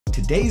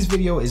Today's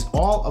video is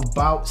all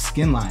about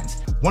skin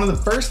lines. One of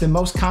the first and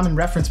most common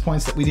reference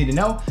points that we need to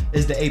know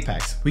is the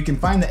apex. We can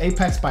find the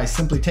apex by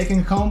simply taking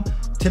a comb,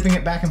 tipping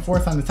it back and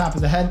forth on the top of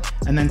the head,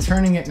 and then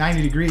turning it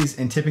 90 degrees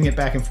and tipping it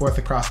back and forth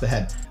across the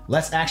head.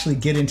 Let's actually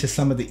get into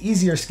some of the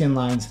easier skin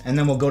lines, and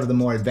then we'll go to the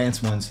more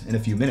advanced ones in a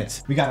few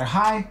minutes. We got our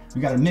high,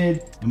 we got our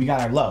mid, and we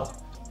got our low.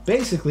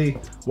 Basically,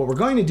 what we're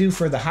going to do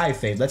for the high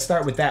fade, let's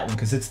start with that one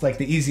because it's like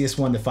the easiest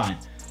one to find.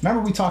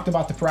 Remember we talked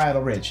about the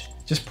parietal ridge,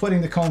 just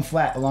putting the comb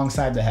flat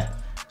alongside the head.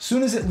 As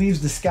soon as it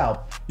leaves the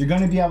scalp, you're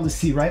going to be able to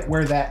see right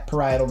where that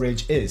parietal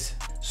ridge is.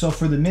 So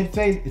for the mid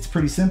fade, it's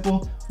pretty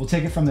simple. We'll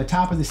take it from the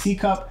top of the C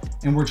cup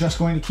and we're just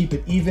going to keep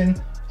it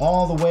even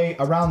all the way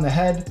around the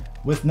head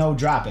with no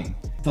dropping.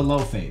 The low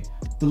fade.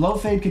 The low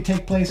fade could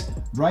take place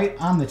right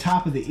on the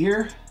top of the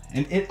ear,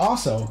 and it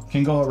also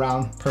can go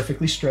around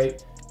perfectly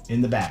straight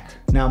in the back.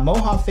 Now,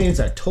 mohawk fades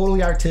are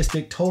totally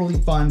artistic, totally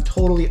fun,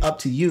 totally up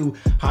to you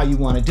how you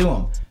want to do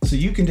them. So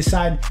you can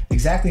decide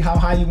exactly how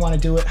high you want to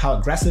do it, how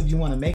aggressive you want to make